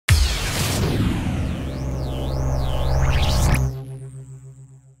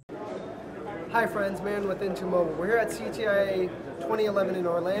Hi friends, Man Within 2 Mobile. We're here at CTIA 2011 in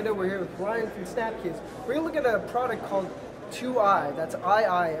Orlando. We're here with Brian from SnapKeys. We're going to look at a product called 2i, that's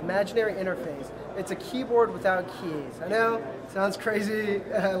II, Imaginary Interface. It's a keyboard without keys. I know, sounds crazy,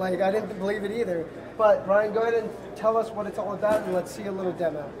 like I didn't believe it either. But Brian, go ahead and tell us what it's all about and let's see a little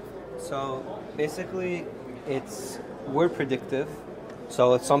demo. So basically it's word predictive.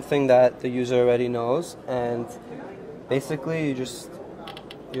 So it's something that the user already knows, and basically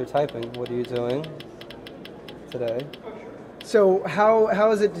you're typing. What are you doing today? So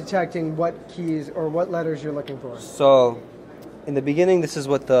how is it detecting what keys or what letters you're looking for? So in the beginning, this is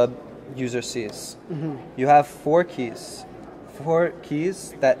what the user sees. Mm-hmm. You have four keys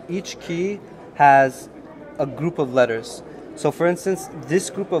that each key has a group of letters. So for instance, this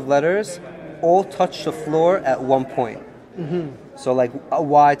group of letters all touch the floor at one point. Mm-hmm. So like a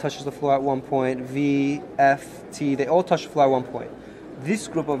Y touches the floor at one point, V, F, T, they all touch the floor at one point. This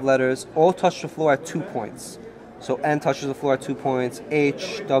group of letters all touch the floor at 2 points. So N touches the floor at 2 points,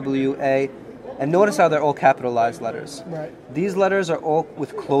 H, W, A, and notice how they're all capitalized letters. Right. These letters are all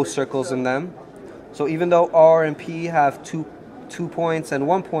with closed circles in them. So even though R and P have two points and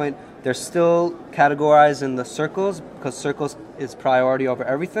 1 point, they're still categorized in the circles because circles is priority over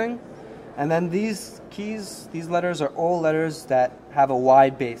everything. And then these keys, these letters are all letters that have a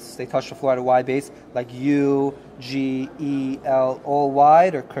wide base. They touch the floor at a wide base, like U, G, E, L, all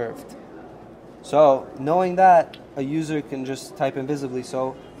wide or curved. So knowing that, a user can just type invisibly.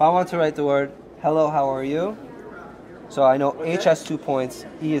 So if I want to write the word, hello, how are you? So I know H has 2 points,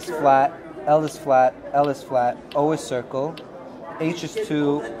 E is flat, L is flat, L is flat, O is circle, H is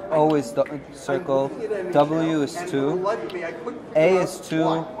 2, O is circle, W is 2, A is 2,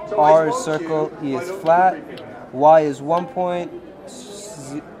 R is circle, E is flat, Y is 1 point,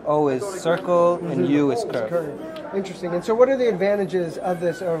 O is circle, and U is curved. Interesting. And so what are the advantages of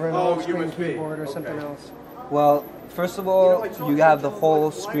this over an on-screen keyboard or something else? Well, first of all, you have the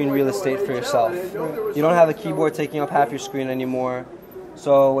whole screen real estate for yourself. You don't have a keyboard taking up half your screen anymore.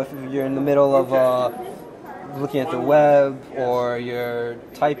 So if you're in the middle of looking at the web, or you're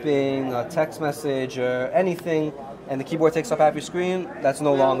typing a text message or anything, and the keyboard takes up half your screen, that's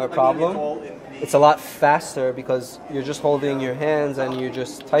no longer a problem. It's a lot faster because you're just holding your hands and you're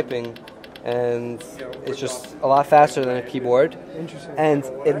just typing, and it's just a lot faster than a keyboard. Interesting. And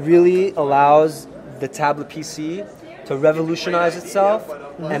it really allows the tablet PC to revolutionize itself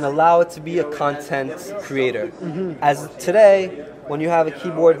and allow it to be a content creator. Mm-hmm. As today, when you have a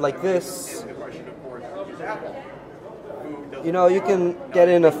keyboard like this, you know, you can get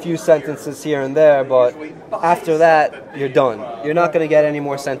in a few sentences here and there, but after that, you're done. You're not going to get any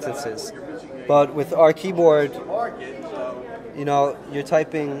more sentences. But with our keyboard, you know, you're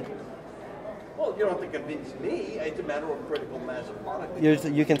typing. Well, you don't have to convince me. It's a matter of critical mass of product.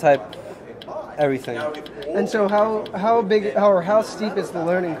 You can type everything. And so how steep is the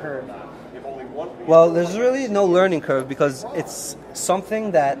learning curve? Well, there's really no learning curve because it's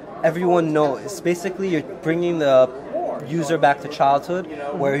something that everyone knows. It's basically you're bringing the user back to childhood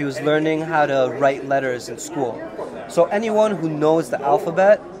where he was learning how to write letters in school. So anyone who knows the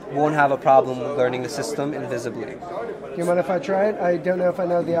alphabet won't have a problem learning the system invisibly. Do you mind if I try it? I don't know if I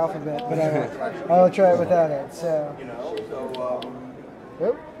know the alphabet, but I'll try it without it. So.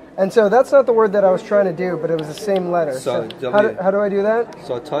 Yep. And so that's not the word that I was trying to do, but it was the same letter. So how do I do that?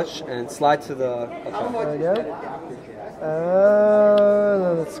 So touch and slide to the... Okay. There we go.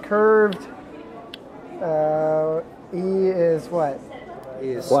 It's curved. E is what?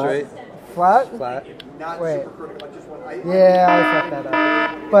 E is straight. Flat? Flat. Wait. Yeah, I fucked that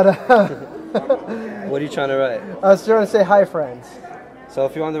up. But what are you trying to write? I was trying to say hi, friends. So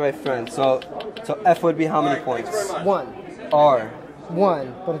if you want to write friends, so F would be how many points? 1. R.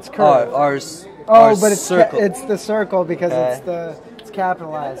 1, but it's curved. R's. But it's the circle because it's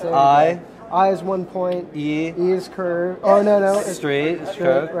capitalized. I is 1 point. E is curved. Oh no, it's straight. It's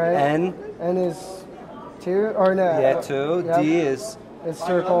curved. Right. N is 2 or no? Yeah, 2. Yep. D is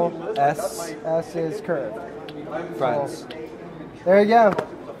circle. S is curved. Friends. There you go.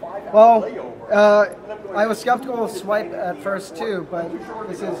 Well, I was skeptical of swipe at first too, but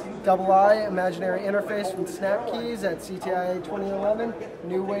this is II Imaginary Interface from SnapKeys at CTIA 2011.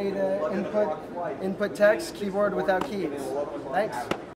 New way to input text, keyboard without keys. Thanks.